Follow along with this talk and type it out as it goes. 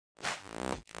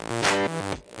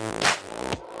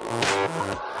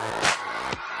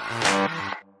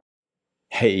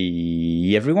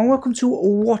Hey everyone, welcome to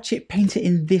Watch It Paint It.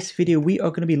 In this video we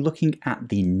are going to be looking at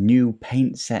the new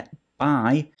paint set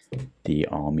by the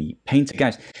Army Painter.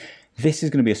 Guys, this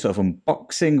is going to be a sort of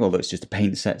unboxing, although it's just a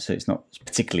paint set, so it's not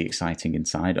particularly exciting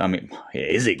inside. I mean, it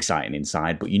is exciting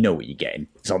inside, but you know what you're getting.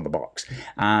 It's on the box.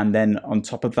 And then on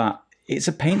top of that, it's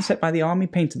a paint set by the Army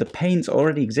Painter. The paints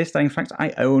already exist. In fact, I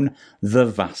own the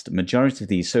vast majority of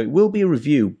these. So it will be a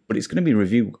review, but it's going to be a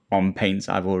review on paints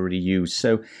I've already used.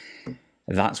 So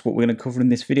that's what we're going to cover in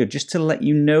this video. Just to let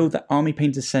you know that Army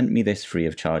Painter sent me this free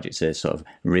of charge. It's a sort of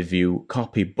review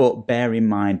copy, but bear in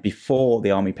mind, before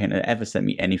the Army Painter ever sent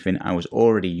me anything, I was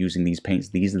already using these paints.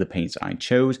 These are the paints I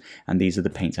chose, and these are the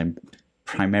paints I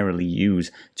primarily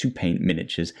use to paint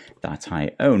miniatures that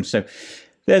I own. So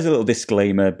there's a little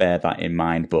disclaimer, bear that in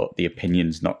mind, but the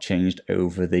opinion's not changed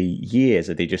over the years.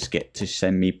 They just get to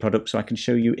send me products so I can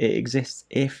show you it exists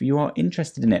if you are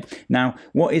interested in it. Now,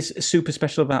 what is super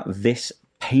special about this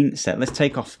paint set? Let's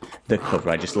take off the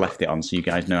cover. I just left it on so you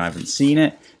guys know I haven't seen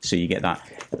it, so you get that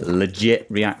legit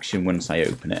reaction once I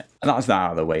open it. That's that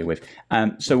out of the way with.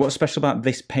 So what's special about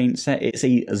this paint set? It's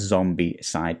a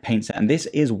Zombicide paint set, and this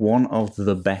is one of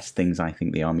the best things I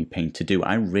think the Army Painter do.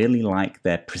 I really like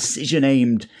their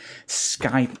precision-aimed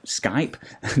Skype?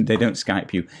 They don't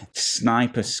Skype you.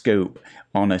 Sniper scope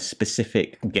on a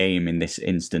specific game in this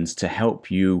instance to help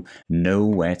you know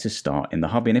where to start in the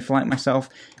hobby. And if, like myself,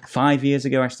 5 years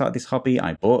ago I started this hobby,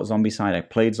 I bought Zombicide, I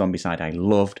played Zombicide, I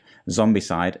loved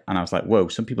Zombicide, and I was like, whoa,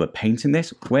 some people are painting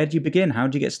this? Where do you begin? How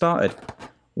do you get started?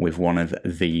 With one of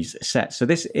these sets. So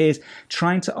this is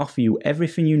trying to offer you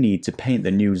everything you need to paint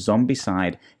the new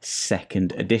Zombicide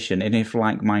 2nd edition. And if,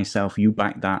 like myself, you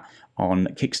back that on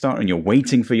Kickstarter and you're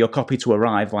waiting for your copy to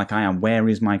arrive like I am, where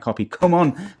is my copy? Come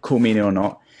on, call me or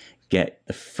not, get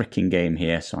the freaking game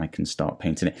here so I can start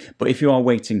painting it. But if you are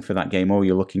waiting for that game, or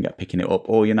you're looking at picking it up,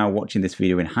 or you're now watching this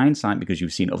video in hindsight because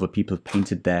you've seen other people have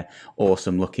painted their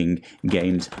awesome looking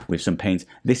games with some paints,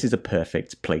 this is a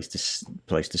perfect place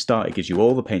to start. It gives you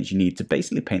all the paints you need to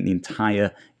basically paint the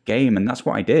entire game, and that's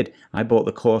what I did. I bought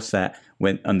the core set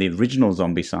on the original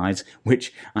Zombicides,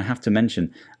 which I have to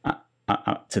mention,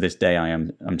 to this day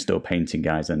I'm still painting,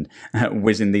 guys, and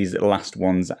whizzing these last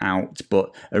ones out.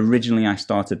 But originally I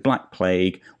started Black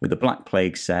Plague with the Black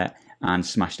Plague set and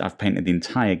smashed. I've painted the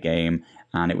entire game,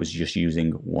 and it was just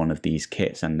using one of these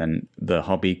kits, and then the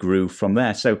hobby grew from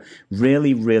there. So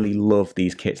really, really love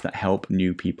these kits that help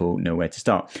new people know where to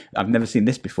start. I've never seen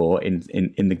this before in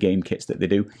the game kits that they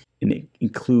do, and it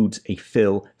includes a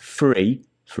fill free.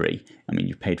 I mean,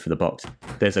 you've paid for the box.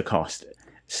 There's a cost.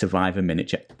 Survivor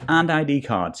miniature and ID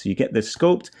card. So you get the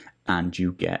sculpt and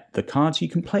you get the card so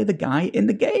you can play the guy in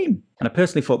the game. And I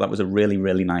personally thought that was a really,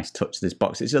 really nice touch to this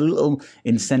box. It's a little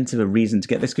incentive, a reason to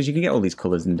get this, because you can get all these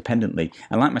colours independently.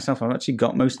 And like myself, I've actually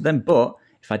got most of them, but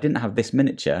if I didn't have this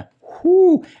miniature,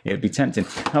 whoo, it would be tempting.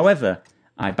 However,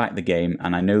 I backed the game,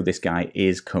 and I know this guy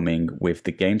is coming with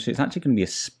the game, so it's actually going to be a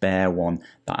spare one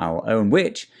that I'll own,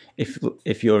 which,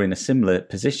 if you're in a similar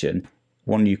position,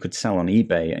 one you could sell on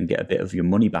eBay and get a bit of your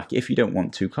money back. If you don't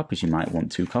want 2 copies, you might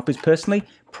want 2 copies. Personally,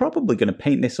 probably going to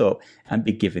paint this up and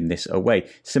be giving this away.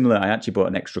 Similar, I actually bought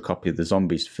an extra copy of the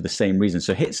Zombies for the same reason.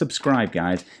 So hit subscribe,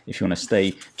 guys, if you want to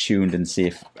stay tuned and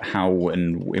see how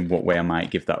and in what way I might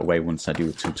give that away once I do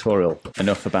a tutorial.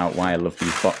 Enough about why I love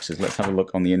these boxes. Let's have a look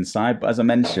on the inside. But as I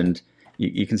mentioned,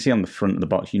 you can see on the front of the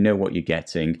box, you know what you're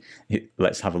getting.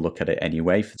 Let's have a look at it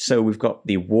anyway. So we've got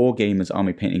the Wargamers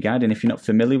Army Painting Guide, and if you're not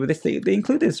familiar with this, they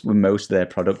include this with most of their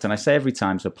product. And I say every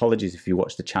time, so apologies if you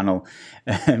watch the channel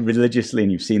religiously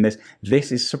and you've seen this.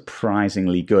 This is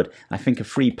surprisingly good. I think a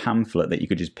free pamphlet that you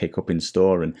could just pick up in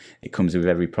store and it comes with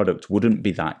every product wouldn't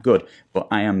be that good. But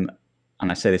I am, and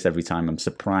I say this every time, I'm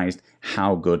surprised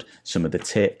how good some of the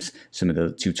tips, some of the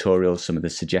tutorials, some of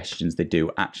the suggestions they do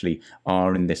actually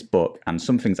are in this book. And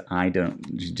some things I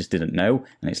just didn't know.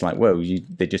 And it's like, whoa,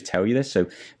 they just tell you this. So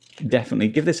definitely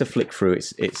give this a flick through.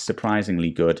 It's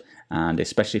surprisingly good. And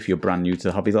especially if you're brand new to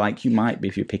the hobby, like you might be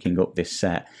if you're picking up this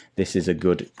set, this is a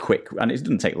good, quick, and it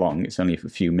doesn't take long. It's only a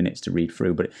few minutes to read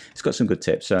through, but it's got some good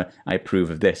tips. So I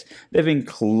approve of this. They've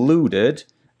included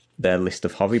their list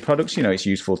of hobby products. You know, it's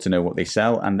useful to know what they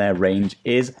sell, and their range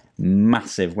is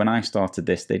massive. When I started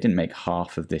this, they didn't make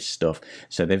half of this stuff,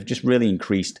 so they've just really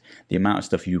increased the amount of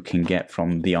stuff you can get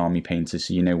from the Army Painters,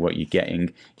 so you know what you're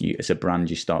getting. As a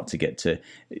brand, you start to get to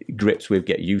grips with,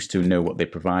 get used to, know what they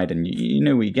provide, and you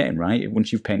know what you're getting, right?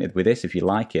 Once you've painted with this, if you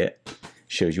like it,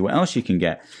 shows you what else you can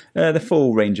get. The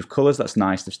full range of colours, that's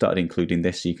nice. They've started including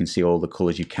this so you can see all the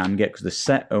colours you can get, because the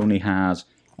set only has,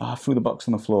 through the box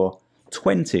on the floor,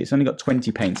 20. It's only got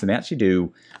 20 paints, and they actually do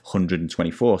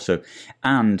 124. So,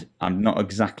 and I'm not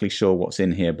exactly sure what's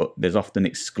in here, but there's often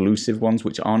exclusive ones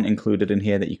which aren't included in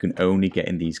here that you can only get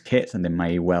in these kits, and there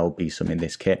may well be some in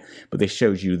this kit. But this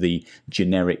shows you the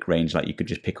generic range, like you could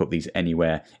just pick up these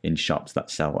anywhere in shops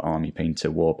that sell Army Painter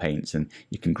war paints, and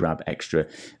you can grab extra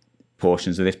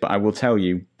portions of this. But I will tell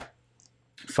you,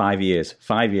 5 years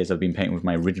I've been painting with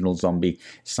my original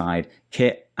Zombicide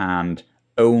kit, and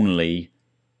only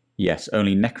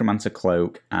Necromancer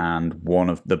Cloak and one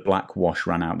of the Black Wash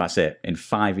ran out. That's it in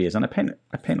 5 years. And I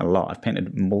paint a lot. I've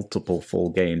painted multiple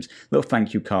full games. Little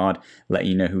thank you card letting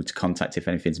you know who to contact if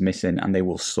anything's missing, and they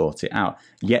will sort it out.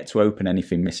 Yet to open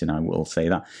anything missing, I will say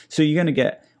that. So you're going to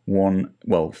get one,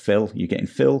 well, Phil, you're getting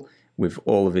Phil with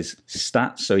all of his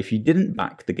stats. So if you didn't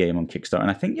back the game on Kickstarter, and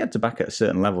I think you had to back at a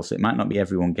certain level, so it might not be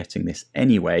everyone getting this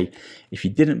anyway. If you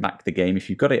didn't back the game, if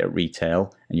you've got it at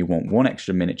retail and you want one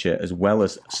extra miniature as well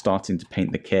as starting to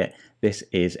paint the kit, this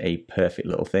is a perfect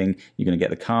little thing. You're going to get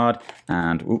the card,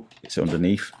 and it's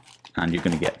underneath, and you're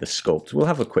going to get the sculpt. We'll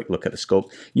have a quick look at the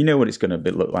sculpt. You know what it's going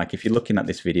to look like. If you're looking at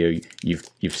this video,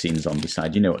 you've seen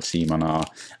Zombicide. You know what Simon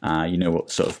are. You know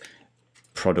what sort of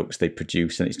products they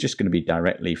produce, and it's just going to be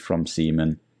directly from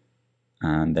Seaman.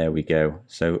 And there we go.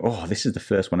 So, this is the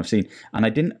first one I've seen, and I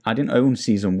didn't own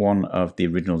season 1 of the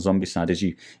original Zombicide. As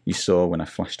you saw when I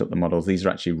flashed up the models, these are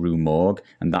actually Rue Morgue,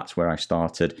 and that's where I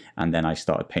started, and then I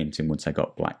started painting once I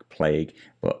got Black Plague.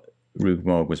 But Rue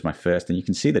Morgue was my first, and you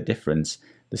can see the difference.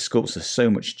 The sculpts are so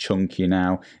much chunkier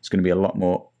now. It's going to be a lot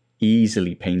more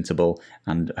easily paintable,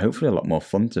 and hopefully a lot more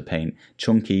fun to paint.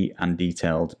 Chunky and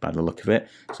detailed by the look of it,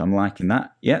 so I'm liking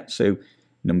that. Yeah, so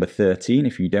number 13,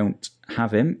 if you don't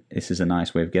have him, this is a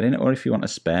nice way of getting it. Or if you want a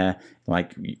spare,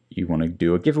 like you want to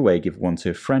do a giveaway, give one to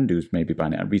a friend who's maybe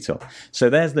buying it at retail. So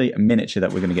there's the miniature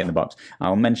that we're going to get in the box.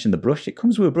 I'll mention the brush. It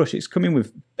comes with a brush. It's coming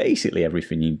with basically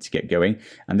everything you need to get going.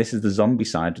 And this is the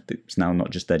Zombicide. It's now not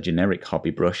just their generic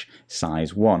hobby brush,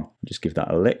 size 1. Just give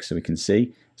that a lick so we can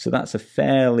see. So that's a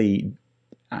fairly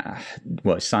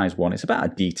well, it's size 1. It's about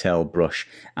a detail brush.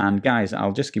 And guys,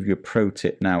 I'll just give you a pro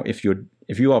tip now. If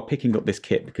you are picking up this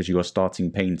kit because you are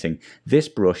starting painting, this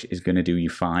brush is going to do you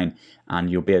fine,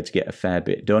 and you'll be able to get a fair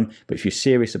bit done. But if you're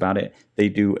serious about it, they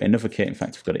do another kit. In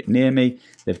fact, I've got it near me.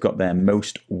 They've got their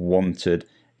most wanted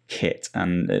kit,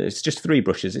 and it's just 3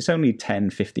 brushes. It's only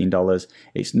 $10, $15.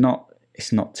 It's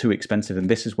not too expensive, and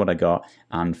this is what I got.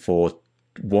 And for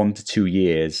 1 to 2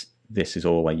 years, this is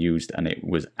all I used, and it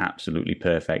was absolutely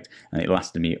perfect, and it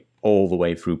lasted me all the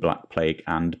way through Black Plague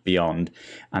and beyond.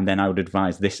 And then I would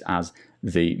advise this as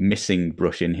the missing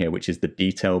brush in here, which is the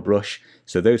detail brush.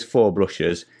 So those 4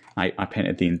 brushes I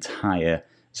painted the entire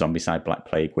Zombicide Black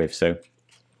Plague with. So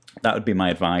that would be my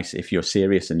advice. If you're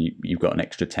serious and you've got an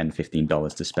extra $10,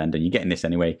 $15 to spend, and you're getting this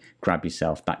anyway, grab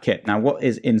yourself that kit. Now, what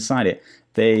is inside it?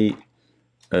 They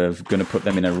are going to put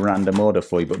them in a random order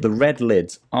for you, but the red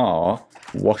lids are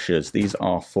washers. These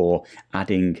are for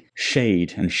adding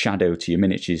shade and shadow to your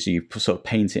miniatures. So you sort of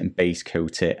paint it and base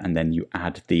coat it, and then you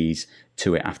add these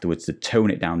to it afterwards to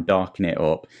tone it down, darken it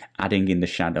up, adding in the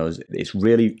shadows.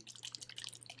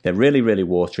 They're really, really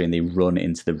watery, and they run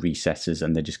into the recesses,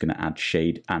 and they're just going to add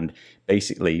shade. And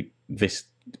basically, this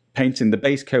painting the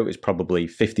base coat is probably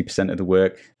 50% of the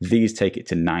work. These take it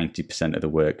to 90% of the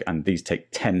work, and these take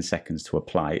 10 seconds to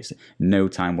apply. It's no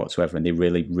time whatsoever, and they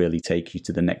really, really take you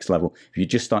to the next level. If you're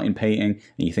just starting painting and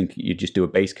you think you just do a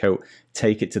base coat,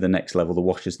 take it to the next level. The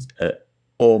washers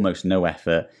almost no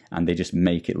effort, and they just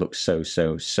make it look so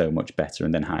much better.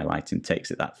 And then highlighting takes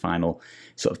it that final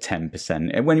sort of 10%.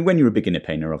 And when you're a beginner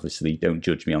painter, obviously don't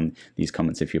judge me on these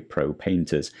comments if you're pro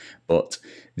painters, but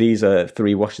these are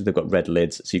 3 washes. They've got red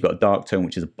lids. So you've got a dark tone,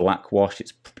 which is a black wash.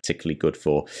 It's particularly good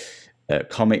for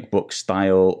comic book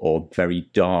style or very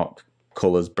dark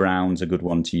colours. Brown's a good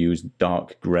one to use,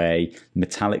 dark grey.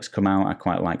 Metallics come out. I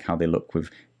quite like how they look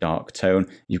with dark tone.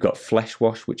 You've got flesh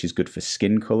wash, which is good for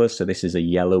skin colours. So this is a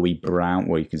yellowy brown,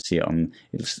 where you can see it on,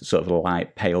 it's sort of a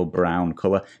light pale brown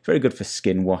colour. Very good for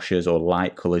skin washes or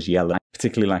light colours, yellow.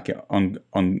 Particularly like it on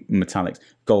metallics,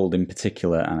 gold in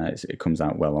particular, and it comes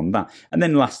out well on that. And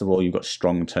then last of all, you've got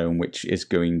strong tone, which is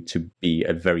going to be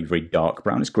a very, very dark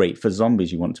brown. It's great for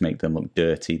zombies. You want to make them look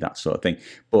dirty, that sort of thing,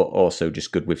 but also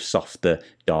just good with softer,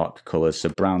 dark colours. So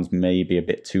browns may be a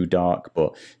bit too dark,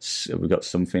 but we've got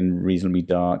something reasonably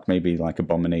dark, maybe like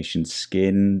Abomination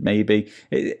skin, maybe.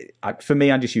 For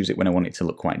me, I just use it when I want it to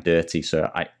look quite dirty.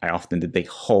 So I often did the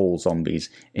whole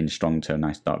zombies in strong tone,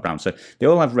 nice dark brown. So they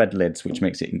all have red lids, which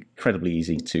makes it incredibly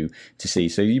easy to see.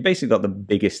 So you basically got the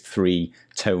biggest 3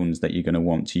 tones that you're going to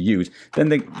want to use. Then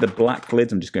the black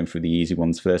lids, I'm just going through the easy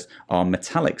ones first, are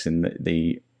metallics in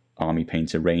the Army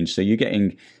Painter range. So you're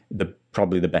getting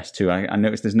probably the best two. I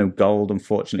noticed there's no gold,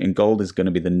 unfortunately, and gold is going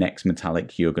to be the next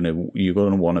metallic you're going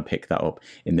to want to pick that up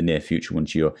in the near future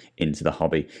once you're into the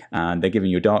hobby. And they're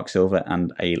giving you a dark silver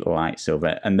and a light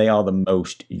silver, and they are the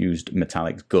most used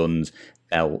metallics: guns,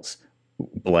 belts,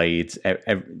 blades.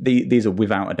 These are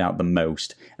without a doubt the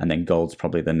most, and then gold's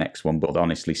probably the next one. But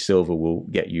honestly, silver will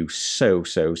get you so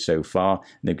far.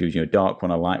 And they give you a dark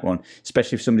one, a light one,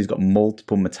 especially if somebody's got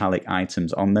multiple metallic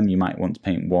items on them. You might want to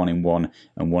paint one in one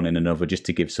and one in another, just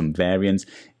to give some variance.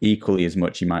 Equally as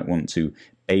much, you might want to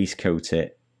base coat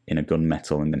it in a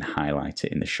gunmetal and then highlight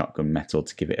it in the shotgun metal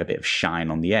to give it a bit of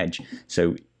shine on the edge.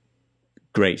 So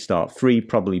great start. 3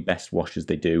 probably best washes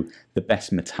they do, the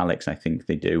best metallics I think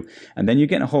they do, and then you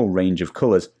get a whole range of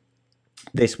colours.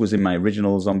 This was in my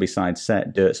original Zombicide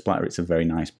set, Dirt Splatter. It's a very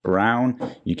nice brown.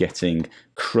 You're getting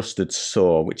Crusted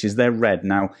Sore, which is their red.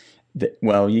 Now,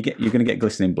 well, you're going to get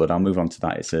Glistening Blood. I'll move on to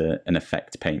that. It's an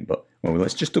effect paint, but well,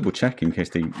 let's just double check in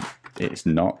case it's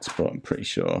not, but I'm pretty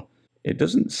sure. It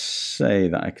doesn't say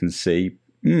that I can see.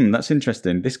 That's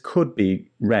interesting. This could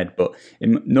be red, but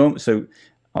so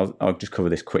I'll just cover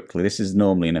this quickly. This is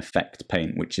normally an effect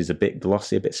paint, which is a bit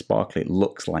glossy, a bit sparkly. It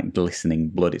looks like glistening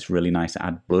blood. It's really nice to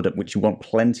add blood, which you want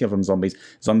plenty of on zombies.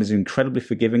 Zombies are incredibly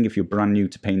forgiving. If you're brand new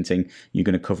to painting, you're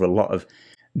going to cover a lot of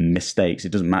mistakes.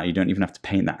 It doesn't matter. You don't even have to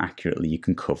paint that accurately. You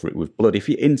can cover it with blood. If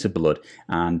you're into blood,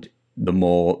 and the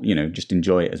more, just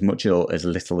enjoy it as much or as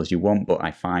little as you want. But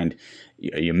I find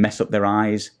you mess up their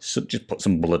eyes, so just put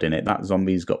some blood in it. That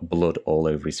zombie's got blood all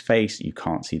over his face. You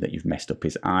can't see that you've messed up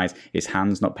his eyes. His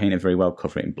hand's not painted very well,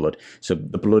 cover it in blood. So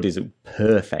the blood is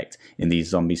perfect in these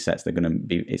zombie sets.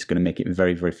 It's going to make it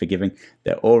very forgiving.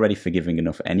 They're already forgiving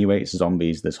enough anyway. It's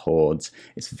zombies, there's hordes.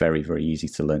 It's very easy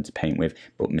to learn to paint with,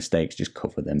 but mistakes, just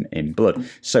cover them in blood.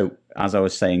 So as I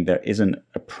was saying, there isn't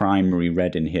a primary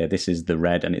red in here. This is the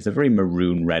red, and it's a very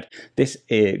maroon red. This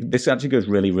actually goes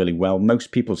really well.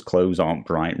 Most people's clothes aren't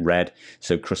bright red,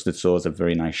 so Crusted Sore is a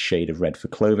very nice shade of red for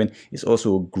clothing. It's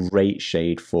also a great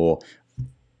shade for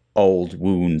old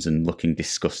wounds and looking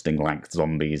disgusting like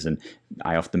zombies. And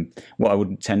what I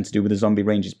would tend to do with the zombie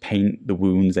range is paint the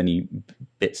wounds, any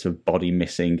bits of body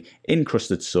missing, in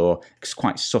Crusted Sore. It's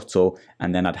quite subtle,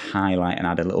 and then I'd highlight and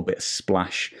add a little bit of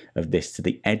splash of this to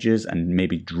the edges and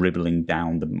maybe dribbling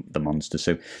down the monster.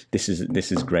 So this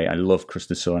is great. I love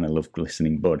Crusted Sore and I love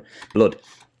Glistening Blood.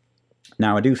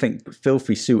 Now, I do think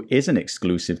Filthy Sue is an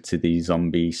exclusive to the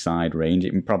Zombicide range.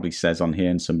 It probably says on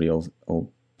here, and somebody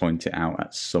will point it out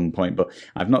at some point, but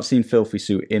I've not seen Filthy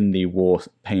Sue in the War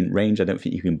paint range. I don't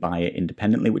think you can buy it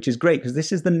independently, which is great because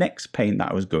this is the next paint that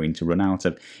I was going to run out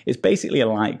of. It's basically a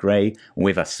light grey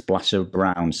with a splash of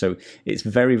brown, so it's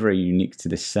very unique to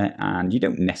this set, and you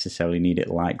don't necessarily need it.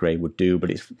 Light grey would do,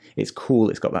 but it's cool.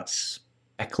 It's got that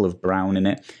speckle of brown in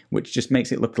it, which just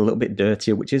makes it look a little bit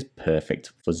dirtier, which is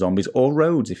perfect for zombies or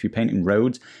roads. If you're painting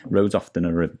roads often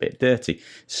are a bit dirty.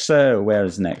 So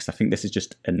whereas next, I think this is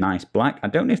just a nice black. I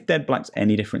don't know if Dead Black's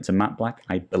any different to matte black.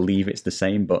 I believe it's the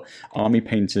same, but Army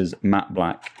Painter's matte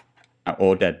black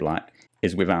or Dead Black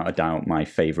is without a doubt my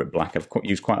favorite black. I've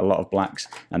used quite a lot of blacks,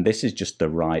 and this is just the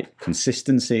right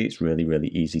consistency. It's really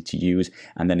easy to use,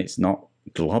 and then it's not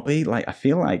globby. Like, I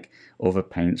feel like other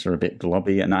paints are a bit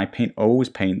globby, and I always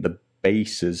paint the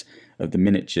bases of the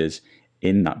miniatures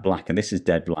in that black, and this is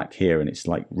Dead Black here, and it's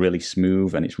like really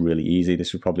smooth and it's really easy.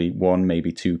 This was probably 1,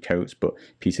 maybe 2 coats, but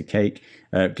piece of cake.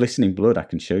 Glistening Blood, I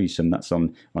can show you some that's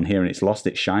on here, and it's lost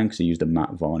its shine because I used a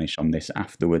matte varnish on this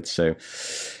afterwards. So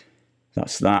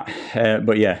that's that.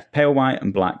 But yeah, pale white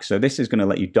and black. So this is going to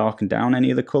let you darken down any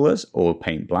of the colours or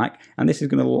paint black, and this is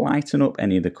going to lighten up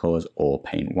any of the colours or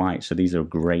paint white. So these are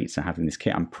great to have in this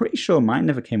kit. I'm pretty sure mine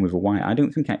never came with a white. I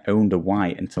don't think I owned a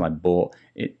white until I bought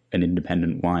it, an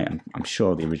independent white. I'm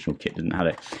sure the original kit didn't have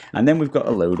it. And then we've got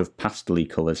a load of pastel-y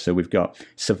colours. So we've got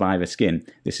Survivor Skin.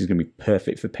 This is going to be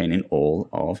perfect for painting all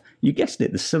of, you guessed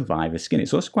it, the Survivor Skin.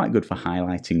 It's also quite good for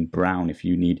highlighting brown if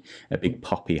you need a big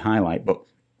poppy highlight, but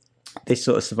this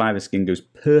sort of Survivor Skin goes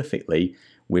perfectly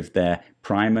with their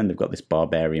primer, and they've got this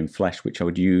Barbarian Flesh, which I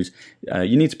would use.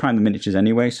 You need to prime the miniatures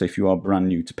anyway, so if you are brand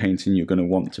new to painting, you're going to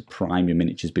want to prime your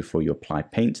miniatures before you apply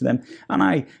paint to them. And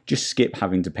I just skip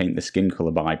having to paint the skin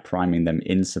colour by priming them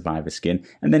in Survivor Skin,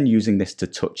 and then using this to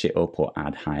touch it up or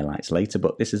add highlights later.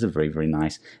 But this is a very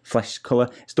nice flesh colour.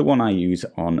 It's the one I use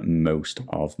on most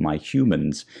of my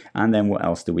humans. And then what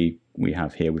else do we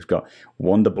have here? We've got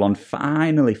Wonder Blonde.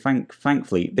 Finally,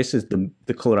 thankfully, this is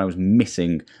the colour I was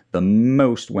missing the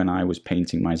most when I was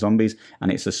painting my zombies,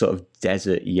 and it's a sort of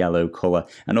desert yellow colour.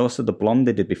 And also the blonde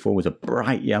they did before was a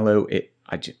bright yellow.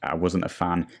 I wasn't a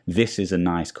fan. This is a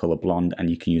nice color blonde, and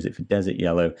you can use it for desert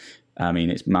yellow. I mean,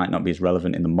 it might not be as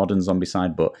relevant in the modern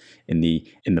Zombicide, but in the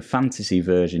fantasy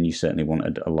version, you certainly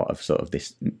wanted a lot of sort of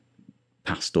this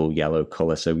pastel yellow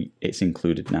color, so it's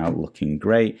included now, looking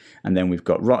great. And then we've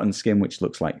got rotten skin, which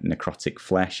looks like necrotic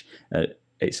flesh.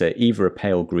 It's either a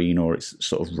pale green or it's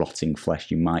sort of rotting flesh.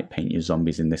 You might paint your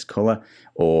zombies in this color,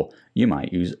 or you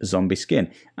might use zombie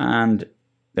skin. And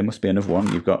there must be another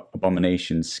one. You've got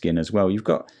abomination skin as well. You've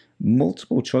got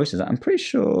multiple choices. I'm pretty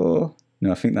sure.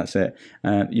 No, I think that's it.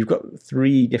 You've got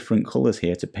 3 different colours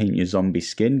here to paint your zombie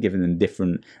skin, giving them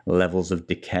different levels of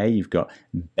decay. You've got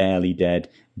barely dead,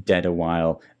 dead a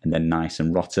while, and then nice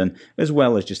and rotten, as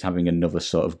well as just having another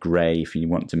sort of grey if you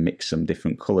want to mix some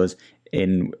different colours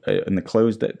in the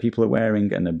clothes that people are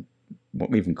wearing. And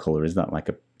what even colour is that? Like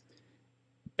a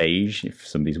beige, if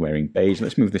somebody's wearing beige.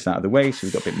 Let's move this out of the way so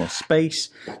we've got a bit more space.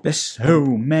 There's so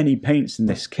many paints in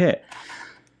this kit.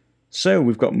 So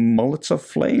we've got Molotov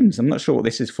Flames. I'm not sure what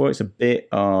this is for. It's a bit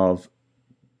of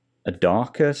a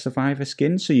darker survivor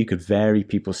skin, so you could vary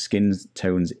people's skin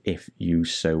tones if you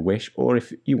so wish, or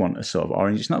if you want a sort of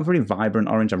orange. It's not a very vibrant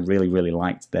orange. I really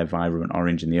liked their vibrant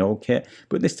orange in the old kit,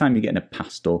 but this time you're getting a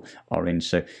pastel orange,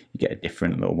 so you get a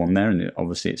different little one there. And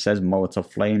obviously it says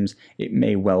Molotov Flames. It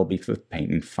may well be for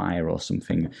painting fire or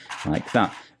something like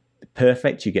that.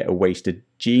 Perfect. You get a wasted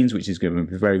jeans, which is going to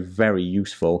be very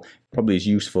useful, probably as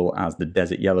useful as the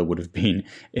desert yellow would have been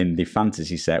in the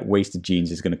fantasy set. Wasted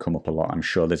jeans is going to come up a lot. I'm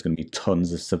sure there's going to be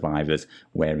tons of survivors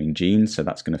wearing jeans, so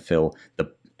that's going to fill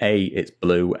the A, it's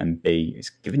blue, and B, it's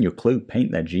giving you a clue.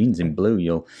 Paint their jeans in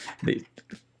blue.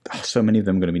 So many of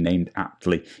them are going to be named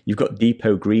aptly. You've got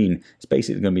Depot Green. It's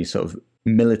basically going to be sort of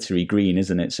military green,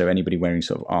 isn't it? So anybody wearing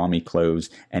sort of army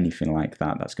clothes, anything like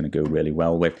that, that's going to go really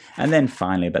well with. And then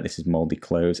finally, I bet this is moldy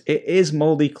clothes. It is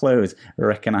moldy clothes. I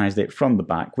recognized it from the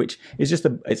back, which is just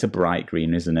it's a bright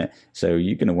green, isn't it? So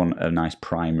you're going to want a nice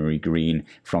primary green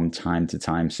from time to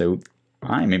time. So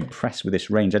I'm impressed with this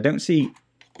range. I don't see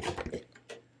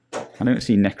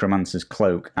Necromancer's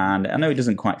Cloak, and I know it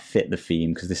doesn't quite fit the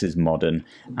theme because this is modern,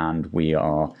 and we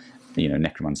are, you know,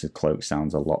 Necromancer's Cloak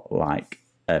sounds a lot like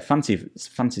fantasy.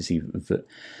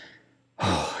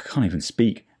 I can't even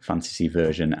speak. Fantasy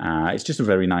version. It's just a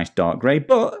very nice dark grey.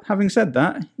 But having said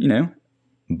that, you know,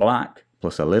 black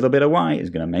plus a little bit of white is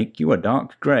going to make you a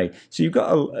dark grey. So you've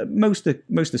got most of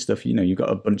the stuff. You know, you've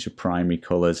got a bunch of primary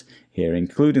colours here,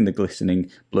 including the glistening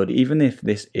blood. Even if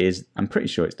this is, I'm pretty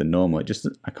sure it's the normal. It just,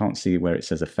 I can't see where it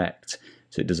says effect,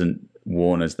 so it doesn't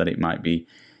warn us that it might be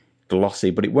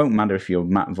glossy, but it won't matter if you're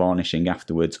matte varnishing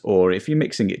afterwards, or if you're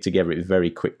mixing it together, it very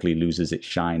quickly loses its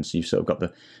shine. So you've sort of got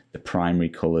the primary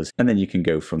colours, and then you can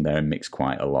go from there and mix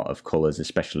quite a lot of colours,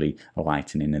 especially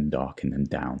lightening and darkening them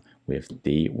down with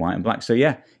the white and black. So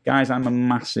yeah, guys, I'm a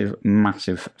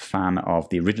massive fan of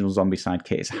the original Zombicide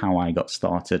kit. It's how I got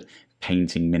started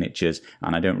painting miniatures,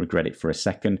 and I don't regret it for a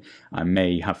second. I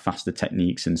may have faster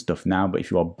techniques and stuff now, but if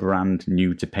you are brand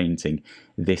new to painting,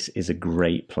 this is a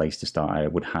great place to start. I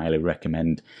would highly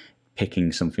recommend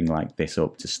picking something like this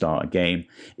up to start a game,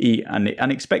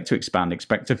 and expect to expand,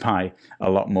 expect to buy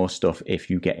a lot more stuff if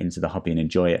you get into the hobby and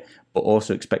enjoy it, but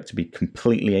also expect to be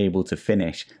completely able to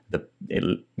finish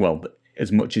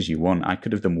as much as you want. I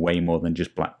could have done way more than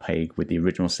just Black Plague with the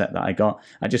original set that I got.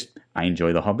 I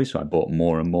enjoy the hobby, so I bought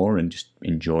more and more and just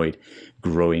enjoyed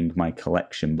growing my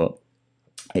collection, but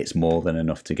it's more than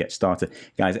enough to get started.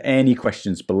 Guys, any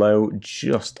questions below,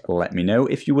 just let me know.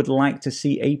 If you would like to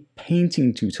see a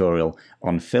painting tutorial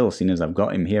on Phil, seeing as I've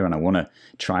got him here and I want to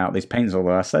try out these paints,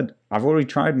 although I said I've already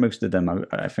tried most of them.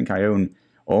 I think I own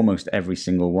almost every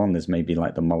single one. There's maybe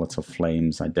like the Molotov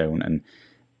Flames I don't, and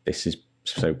this is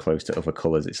so close to other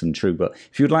colours it's untrue. But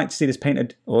if you'd like to see this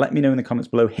painted, let me know in the comments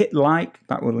below. Hit like,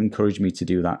 that will encourage me to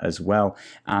do that as well.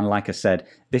 And like I said,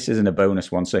 this isn't a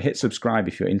bonus one, so hit subscribe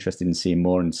if you're interested in seeing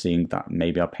more and seeing that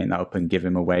maybe I'll paint that up and give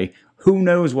him away. Who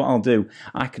knows what I'll do?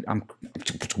 I'm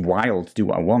wild to do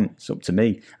what I want. It's up to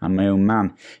me. I'm my own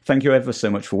man. Thank you ever so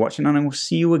much for watching, and I will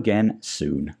see you again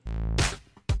soon.